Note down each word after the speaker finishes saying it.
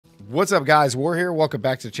What's up, guys? War here. Welcome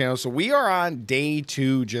back to the channel. So we are on day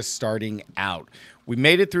 2, just starting out. We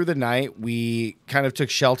made it through the night. We kind of took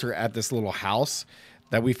shelter at this little house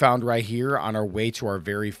that we found right here on our way to our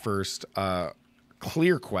very first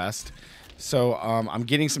clear quest. So I'm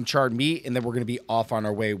getting some charred meat, and then we're going to be off on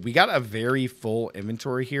our way. We got a very full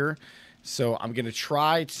inventory here, so I'm going to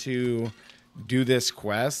try to do this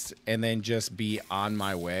quest and then just be on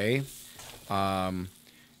my way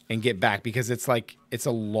and get back, because it's like it's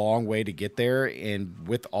a long way to get there, and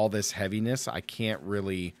with all this heaviness I can't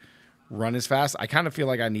really run as fast. I kind of feel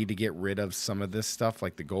like I need to get rid of some of this stuff,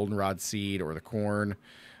 like the goldenrod seed or the corn.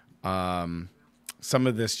 Some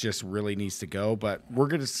of this just really needs to go, but we're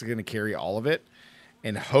just going to carry all of it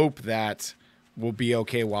and hope that we'll be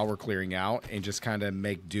okay while we're clearing out and just kind of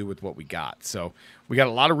make do with what we got. So we got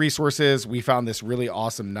a lot of resources. We found this really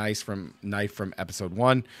awesome knife from episode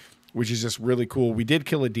 1, which is just really cool. We did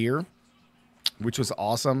kill a deer, which was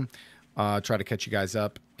awesome. Try to catch you guys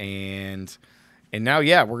up. And now,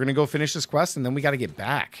 yeah, we're going to go finish this quest, and then we got to get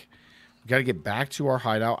back. We got to get back to our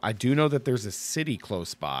hideout. I do know that there's a city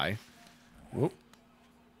close by. Whoop.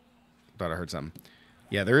 Thought I heard something.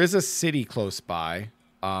 Yeah, there is a city close by,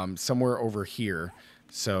 somewhere over here.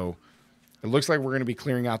 So it looks like we're going to be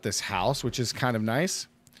clearing out this house, which is kind of nice.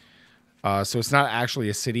 So it's not actually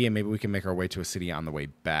a city, and maybe we can make our way to a city on the way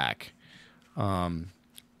back.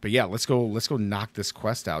 But yeah, let's go knock this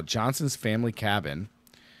quest out. Johnson's family cabin.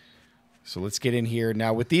 So let's get in here.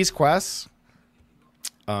 Now with these quests,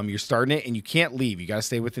 you're starting it and you can't leave. You got to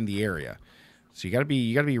stay within the area. So you got to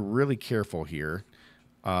be really careful here.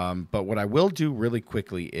 But what I will do really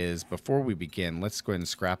quickly is, before we begin, let's go ahead and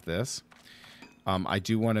scrap this. I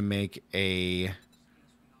do want to make a,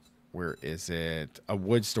 where is it? A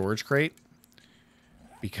wood storage crate,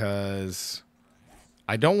 because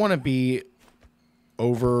I don't want to be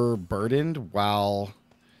overburdened while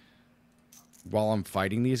I'm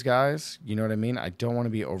fighting these guys. You know what I mean? I don't want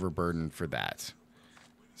to be overburdened for that.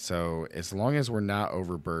 So as long as we're not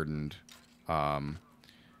overburdened,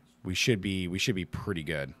 we should be pretty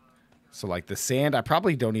good. So like the sand, I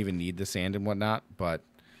probably don't even need the sand and whatnot, but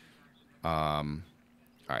all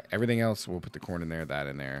right, everything else, we'll put the corn in there, that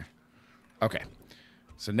in there. Okay.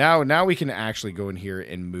 So now we can actually go in here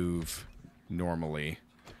and move normally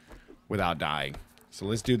without dying. So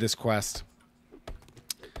let's do this quest.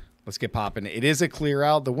 Let's get popping. It is a clear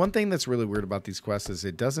out. The one thing that's really weird about these quests is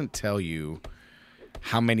it doesn't tell you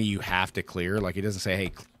how many you have to clear. Like, it doesn't say,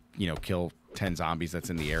 hey, you know, kill 10 zombies that's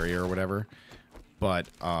in the area or whatever. But,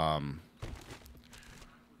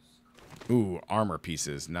 ooh, armor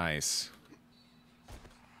pieces. Nice.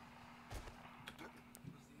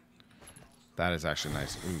 That is actually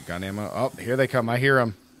nice. Ooh, gun ammo. Oh, here they come. I hear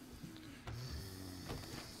them.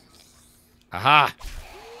 Aha!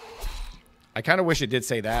 I kind of wish it did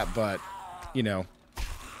say that, but, you know.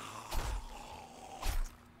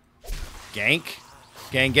 Gank.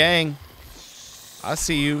 Gang, gang. I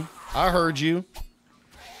see you. I heard you.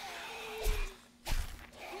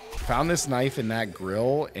 Found this knife in that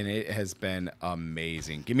grill, and it has been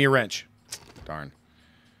amazing. Give me a wrench. Darn.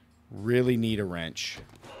 Really need a wrench.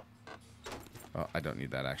 Oh, I don't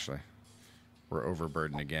need that, actually. We're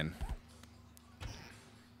overburdened again.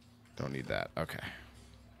 Don't need that. Okay.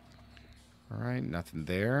 All right, nothing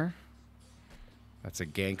there. That's a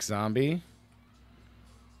gank zombie.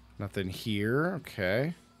 Nothing here.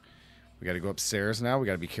 Okay. We got to go upstairs now. We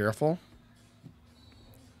got to be careful.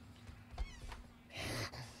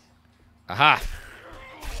 Aha!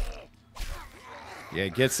 Yeah,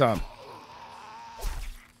 get some.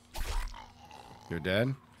 You're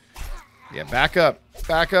dead? Yeah, back up.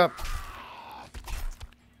 Back up.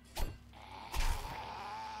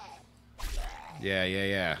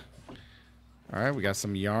 Yeah. All right, we got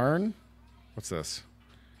some yarn. What's this?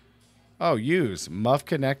 Oh, use muff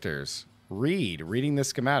connectors. Reading this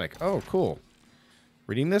schematic. Oh, cool.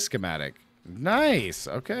 Reading this schematic. Nice.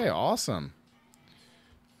 Okay, awesome.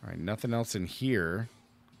 All right, nothing else in here.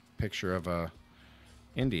 Picture of a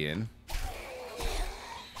Indian.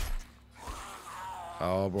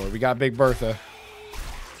 Oh boy, we got Big Bertha.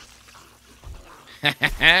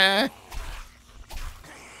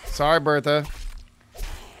 Sorry, Bertha.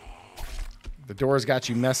 The door's got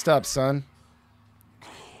you messed up, son.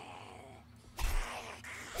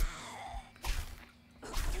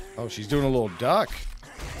 Oh, she's doing a little duck.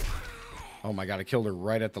 Oh my god, I killed her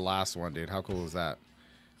right at the last one, dude. How cool is that?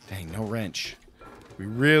 Dang, no wrench. We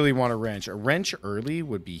really want a wrench. A wrench early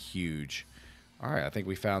would be huge. All right, I think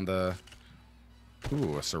we found the...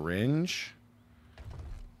 Ooh, a syringe.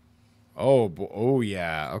 Oh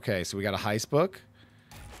yeah. Okay, so we got a heist book.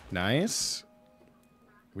 Nice.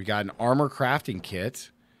 We got an armor crafting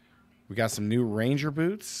kit. We got some new ranger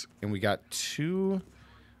boots, and we got 2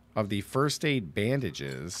 of the first aid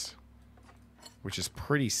bandages, which is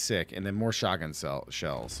pretty sick, and then more shotgun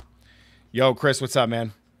shells. Yo, Chris, what's up,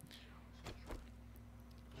 man?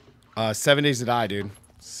 7 days to die, dude.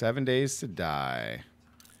 7 days to die.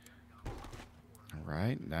 All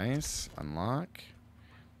right, nice. Unlock.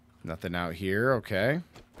 Nothing out here. Okay.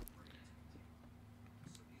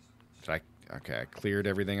 Okay, I cleared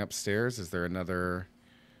everything upstairs. Is there another?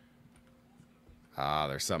 Ah,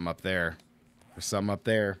 there's something up there. There's something up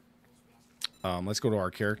there. Let's go to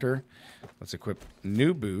our character. Let's equip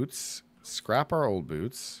new boots. Scrap our old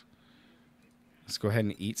boots. Let's go ahead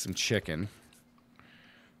and eat some chicken.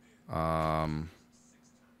 Let's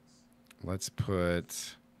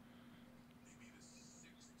put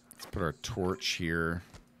our torch here.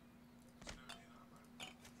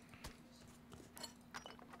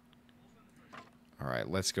 All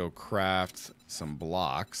right, let's go craft some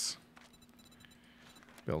blocks.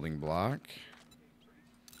 Building block.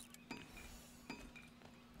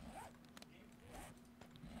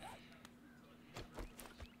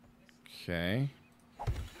 Okay.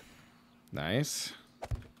 Nice. I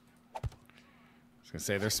was going to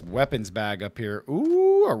say, there's some weapons bag up here.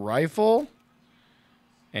 Ooh, a rifle.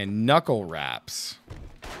 And knuckle wraps.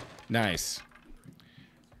 Nice.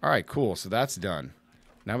 All right, cool. So that's done.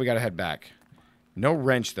 Now we got to head back. No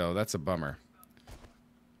wrench, though. That's a bummer.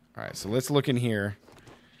 All right, so let's look in here.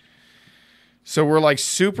 So we're like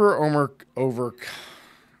super over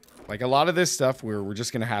like a lot of this stuff we're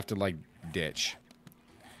just going to have to like ditch.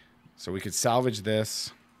 So we could salvage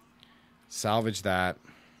this. Salvage that.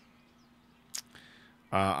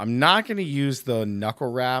 I'm not going to use the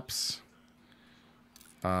knuckle wraps.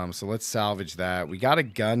 So let's salvage that. We got a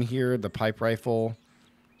gun here, the pipe rifle.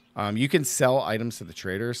 You can sell items to the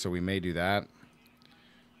trader, so we may do that.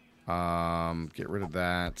 Get rid of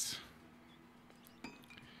that.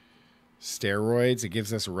 Steroids. It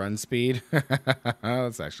gives us run speed.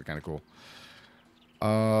 That's actually kind of cool.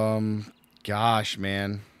 Gosh,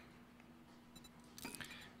 man.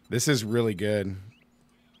 This is really good.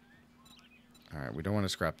 All right, we don't want to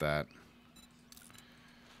scrap that.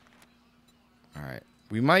 All right.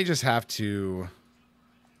 We might just have to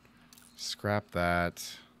scrap that.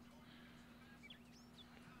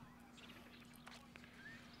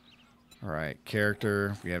 All right,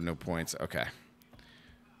 character. We have no points. Okay.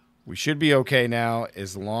 We should be okay now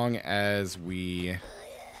as long as we...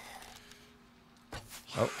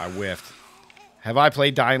 Oh, I whiffed. Have I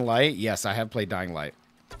played Dying Light? Yes, I have played Dying Light.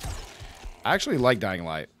 I actually like Dying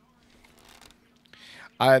Light.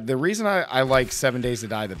 The reason I like 7 Days to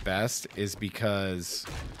Die the best is because...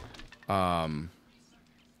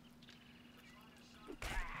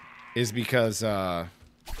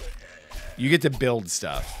 you get to build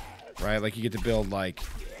stuff. Right? Like, you get to build, like,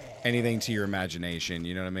 anything to your imagination.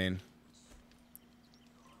 You know what I mean?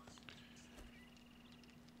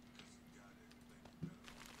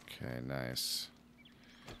 Okay, nice.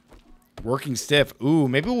 Working stiff. Ooh,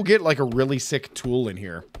 maybe we'll get, like, a really sick tool in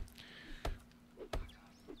here.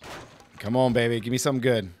 Come on, baby. Give me something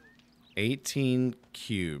good. 18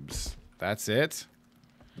 cubes. That's it?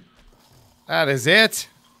 That is it?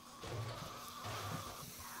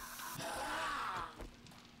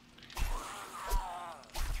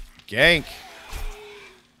 Gank.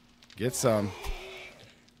 Get some.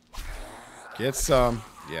 Get some.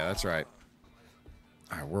 Yeah, that's right.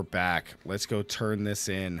 All right, we're back. Let's go turn this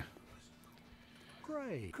in.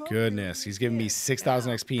 Goodness. He's giving me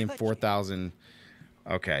 6,000 XP and 4,000.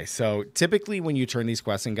 Okay, so typically when you turn these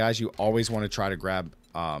quests in, guys, you always want to try to grab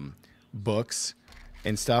books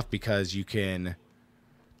and stuff because you can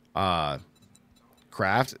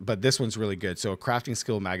craft. But this one's really good. So a crafting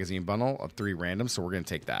skill magazine bundle of 3 random. So we're going to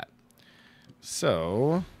take that.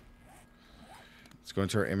 So let's go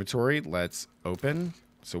into our inventory. Let's open.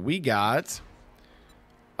 So we got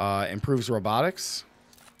improves robotics.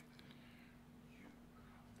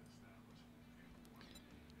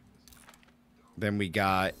 Then we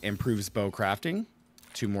got improves bow crafting.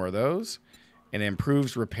 2 more of those. And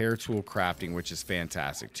improves repair tool crafting, which is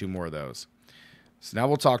fantastic. 2 more of those. So now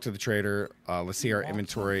we'll talk to the trader. Let's see our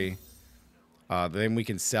inventory. Then we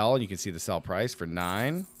can sell. And you can see the sell price for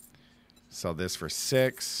 9. Sell this for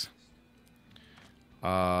 6.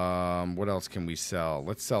 What else can we sell?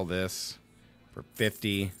 Let's sell this for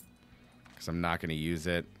 50 because I'm not going to use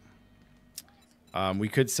it. We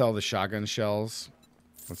could sell the shotgun shells.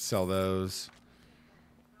 Let's sell those.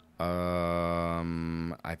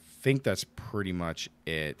 I think that's pretty much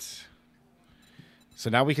it. So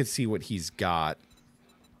now we can see what he's got.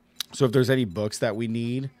 So if there's any books that we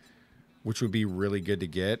need, which would be really good to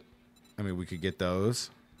get, I mean, we could get those.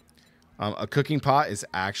 A cooking pot is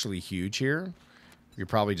actually huge here. You could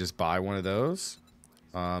probably just buy one of those.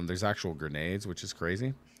 There's actual grenades, which is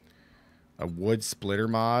crazy. A wood splitter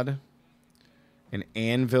mod. An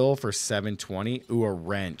anvil for 720. Ooh, a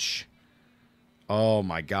wrench. Oh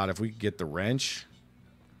my god, if we could get the wrench.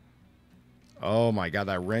 Oh my god,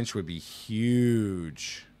 that wrench would be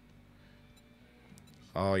huge.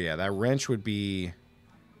 Oh yeah, that wrench would be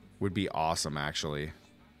awesome actually.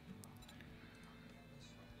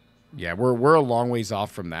 Yeah, we're a long ways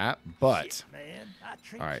off from that, but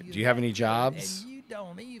all right, do you have any jobs?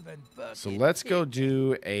 So let's go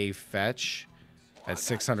do a fetch at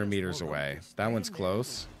 600 meters away. That one's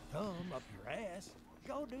close.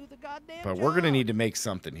 But we're going to need to make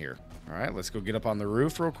something here. All right, let's go get up on the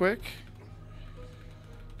roof real quick.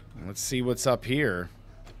 And let's see what's up here.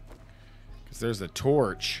 Because there's a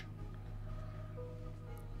torch.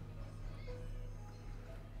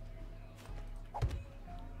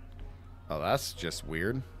 Oh, that's just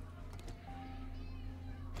weird.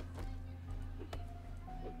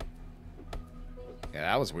 Yeah,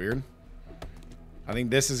 that was weird. I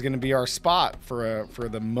think this is going to be our spot for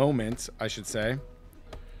the moment, I should say.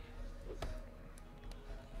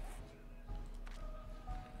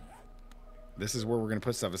 This is where we're going to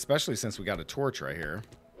put stuff, especially since we got a torch right here.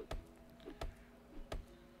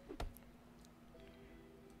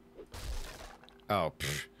 Oh,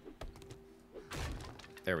 pfft.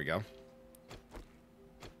 There we go.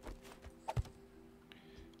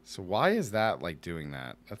 So why is that like doing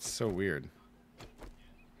that? That's so weird.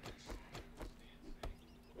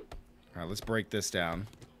 All right, let's break this down.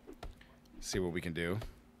 See what we can do.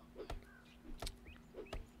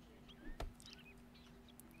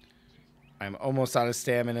 I'm almost out of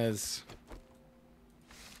staminas.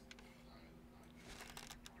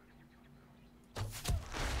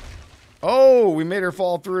 Oh, we made her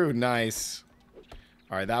fall through. Nice.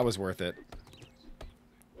 All right, that was worth it.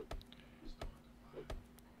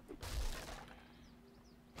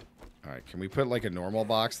 All right, can we put like a normal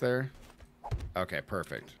box there? Okay,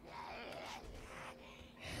 perfect.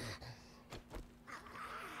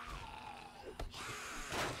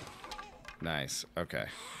 Nice. Okay.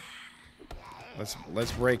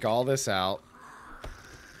 Let's break all this out.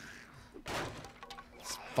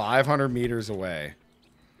 It's 500 meters away.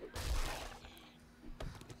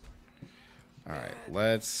 All right,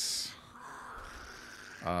 let's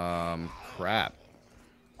crap.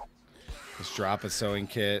 Let's drop a sewing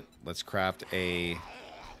kit. Let's craft a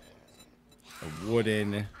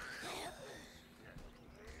wooden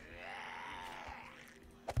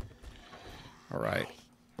All right.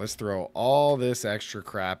 Let's throw all this extra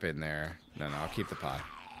crap in there. No, I'll keep the pie.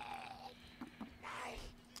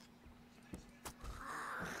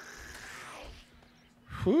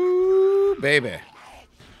 Whoo, baby.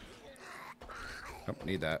 Oh,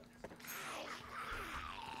 need that.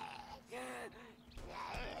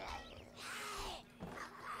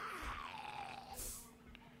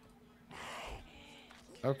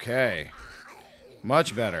 Okay.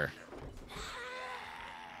 Much better.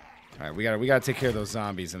 All right, we gotta take care of those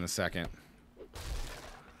zombies in a second.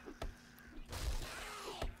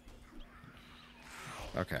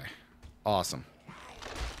 Okay. Awesome.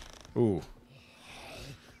 Ooh.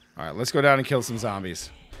 All right, let's go down and kill some zombies.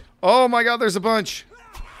 Oh my god, there's a bunch.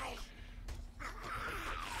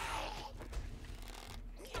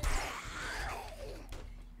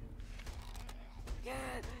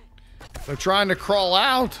 They're trying to crawl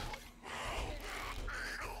out.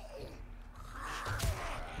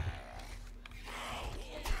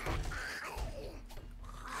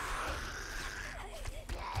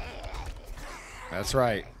 That's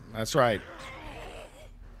right. That's right.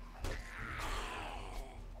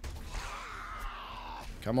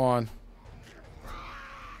 Come on.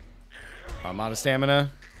 I'm out of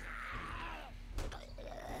stamina.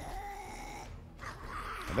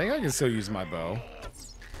 I think I can still use my bow.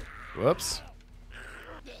 Whoops.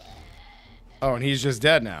 Oh, and he's just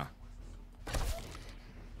dead now.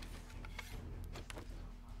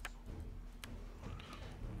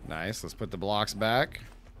 Nice. Let's put the blocks back.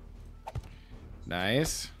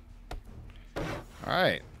 Nice. All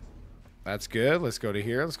right. That's good. Let's go to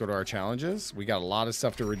here. Let's go to our challenges. We got a lot of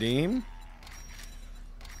stuff to redeem.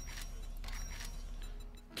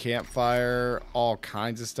 Campfire, all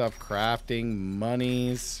kinds of stuff. Crafting,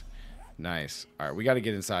 monies. Nice. All right, we got to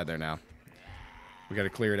get inside there now. We got to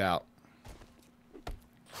clear it out.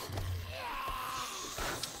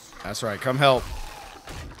 That's right. Come help.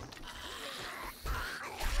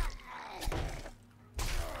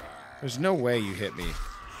 There's no way you hit me.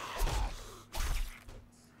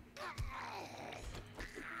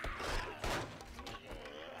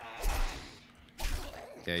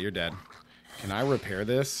 Yeah, you're dead. Can I repair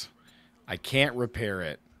this? I can't repair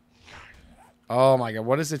it. Oh my god,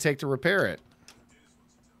 what does it take to repair it?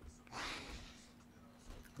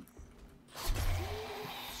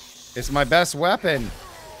 It's my best weapon.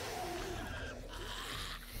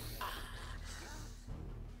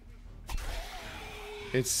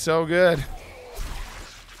 It's so good.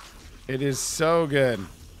 It is so good.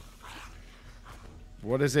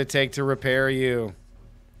 What does it take to repair you?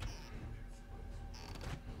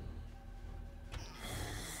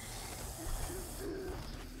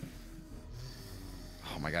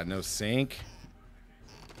 Oh my god, no sink.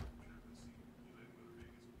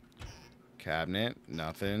 Cabinet,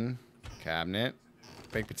 nothing. Cabinet.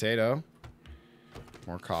 Baked potato.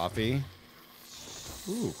 More coffee.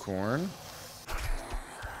 Ooh, corn.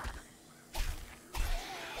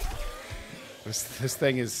 This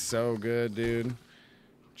thing is so good, dude.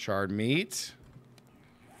 Charred meat.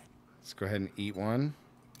 Let's go ahead and eat one.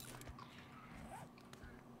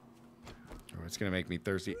 Oh, it's going to make me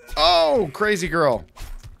thirsty. Oh, crazy girl.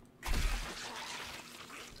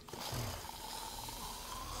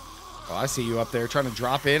 Oh, I see you up there trying to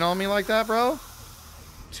drop in on me like that, bro.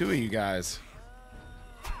 Two of you guys.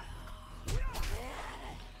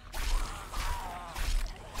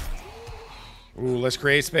 Ooh, let's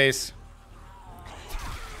create space.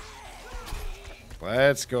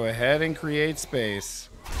 Let's go ahead and create space.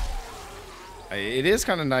 It is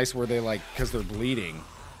kind of nice where they like, because they're bleeding.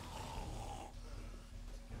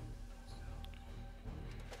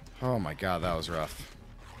 Oh my god, that was rough.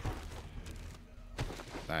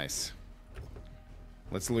 Nice.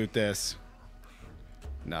 Let's loot this.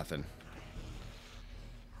 Nothing.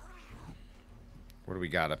 What do we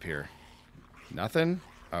got up here? Nothing?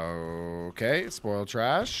 Okay, spoiled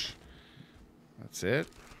trash. That's it.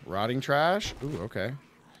 Rotting trash. Ooh, okay.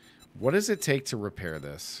 What does it take to repair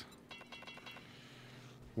this?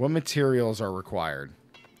 What materials are required?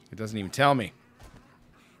 It doesn't even tell me.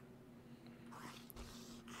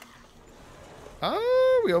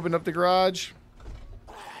 Oh, we opened up the garage.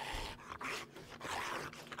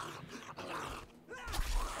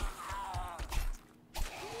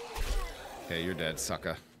 Okay, you're dead,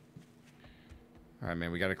 sucker. All right,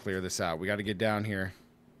 man, we got to clear this out. We got to get down here.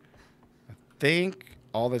 I think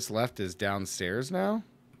all that's left is downstairs now.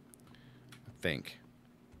 I think.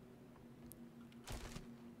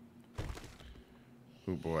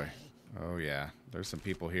 Oh, boy. Oh, yeah. There's some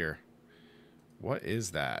people here. What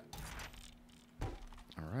is that?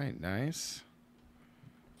 All right, nice.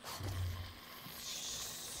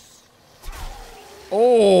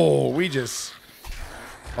 Oh, we just...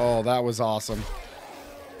 Oh, that was awesome.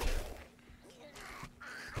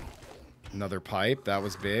 Another pipe. That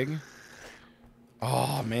was big.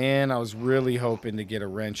 Oh, man. I was really hoping to get a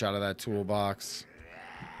wrench out of that toolbox.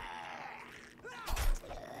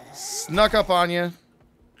 Snuck up on you.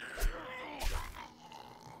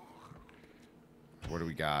 What do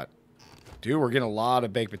we got? Dude, we're getting a lot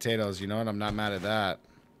of baked potatoes, you know, and I'm not mad at that.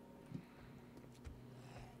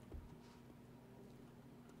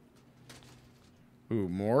 Ooh,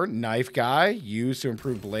 more. Knife guy. Used to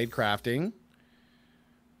improve blade crafting.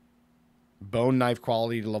 Bone knife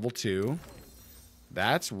quality to level 2.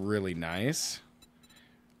 That's really nice.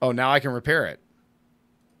 Oh, now I can repair it.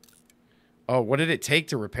 Oh, what did it take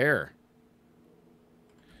to repair?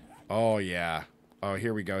 Oh, yeah. Oh,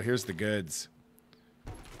 here we go. Here's the goods.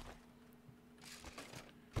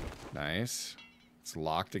 Nice. It's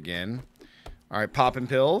locked again. All right, popping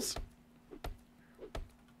pills.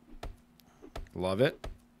 Love it.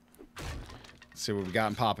 Let's see what we got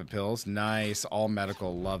in popping pills. Nice. All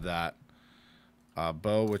medical. Love that.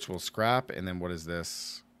 Bow, which we'll scrap. And then what is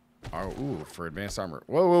this? Oh, ooh, for advanced armor.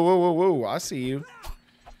 Whoa, whoa, whoa, whoa, whoa. I see you.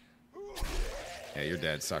 Yeah, you're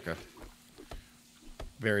dead, sucker.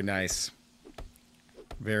 Very nice.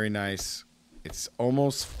 Very nice. It's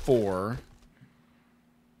almost 4.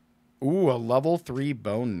 Ooh, a level 3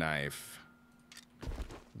 bone knife.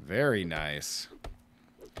 Very nice.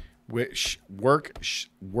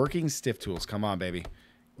 Working stiff tools. Come on, baby.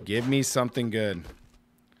 Give me something good.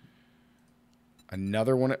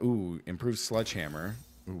 Another one. Ooh, improved sledgehammer.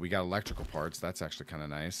 Ooh, we got electrical parts. That's actually kind of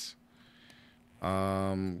nice.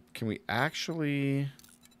 Can we actually...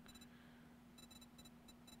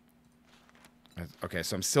 Okay,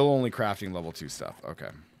 so I'm still only crafting level 2 stuff. Okay.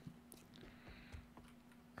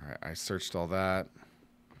 All right, I searched all that.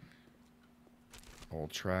 Old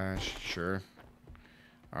trash, sure.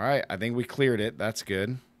 All right, I think we cleared it. That's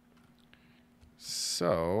good.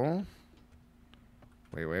 So,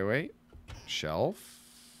 wait. Shelf.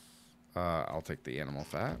 I'll take the animal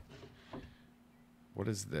fat. What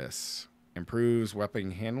is this? Improves weapon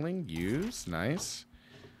handling. Use. Nice.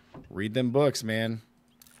 Read them books, man.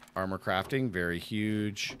 Armor crafting, very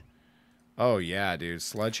huge. Oh, yeah, dude.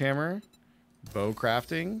 Sledgehammer, bow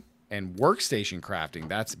crafting, and workstation crafting.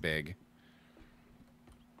 That's big.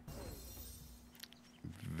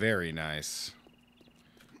 Very nice.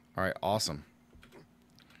 All right, awesome.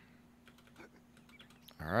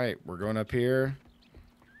 All right, we're going up here.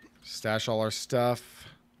 Stash all our stuff.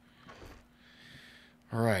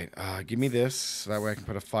 All right, give me this so that way I can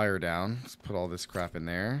put a fire down. Let's put all this crap in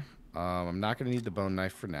there. I'm not going to need the bone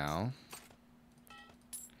knife for now.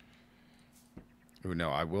 Oh,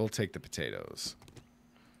 no, I will take the potatoes.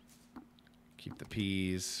 Keep the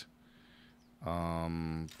peas.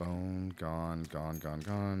 Bone, gone.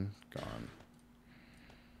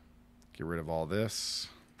 Get rid of all this.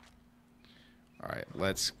 All right,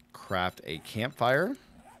 let's craft a campfire.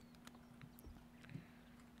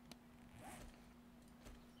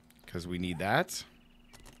 Because we need that.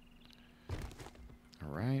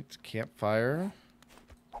 All right, campfire.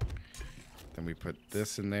 Then we put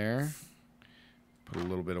this in there. Put a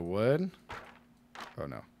little bit of wood. Oh,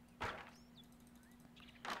 no.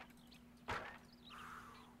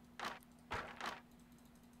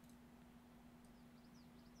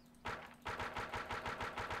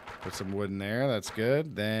 Put some wood in there. That's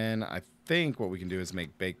good. Then I think what we can do is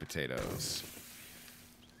make baked potatoes.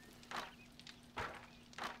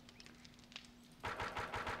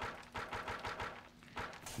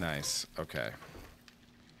 Nice. Okay.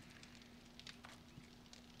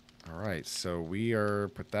 All right. So we are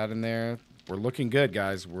put that in there. We're looking good,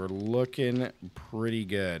 guys. We're looking pretty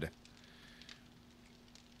good.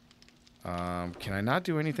 Can I not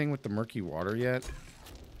do anything with the murky water yet?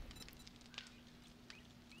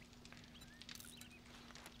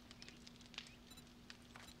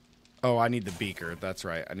 Oh, I need the beaker. That's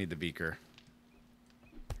right. I need the beaker.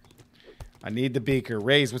 I need the beaker.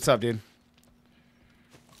 Raze, what's up, dude?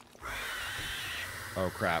 Oh,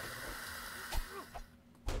 crap.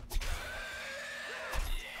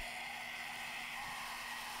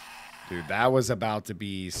 Dude, that was about to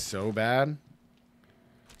be so bad.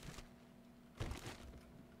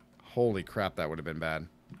 Holy crap, that would have been bad.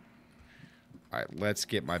 All right, let's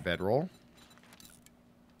get my bedroll.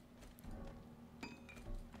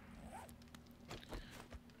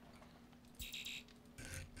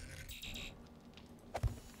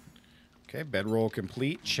 Okay, bedroll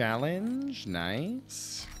complete. Challenge.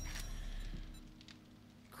 Nice.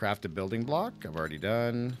 Craft a building block. I've already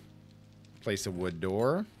done. Place a wood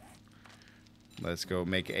door. Let's go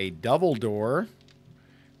make a double door.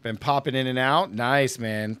 Been popping in and out. Nice,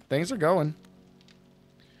 man. Things are going.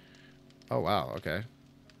 Oh, wow. Okay.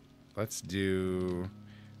 Let's do...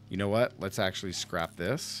 You know what? Let's actually scrap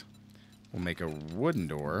this. We'll make a wooden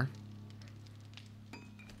door.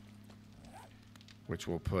 Which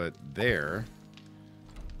we'll put there.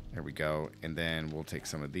 There we go. And then we'll take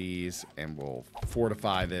some of these and we'll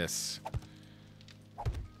fortify this.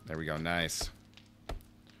 There we go. Nice.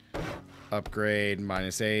 Upgrade,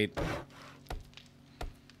 -8.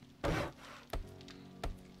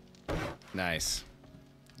 Nice.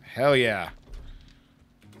 Hell yeah.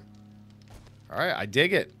 All right, I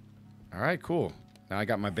dig it. All right, cool. Now I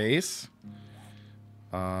got my base.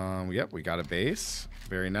 Yep, we got a base.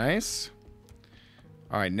 Very nice.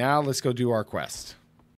 All right, now let's go do our quest.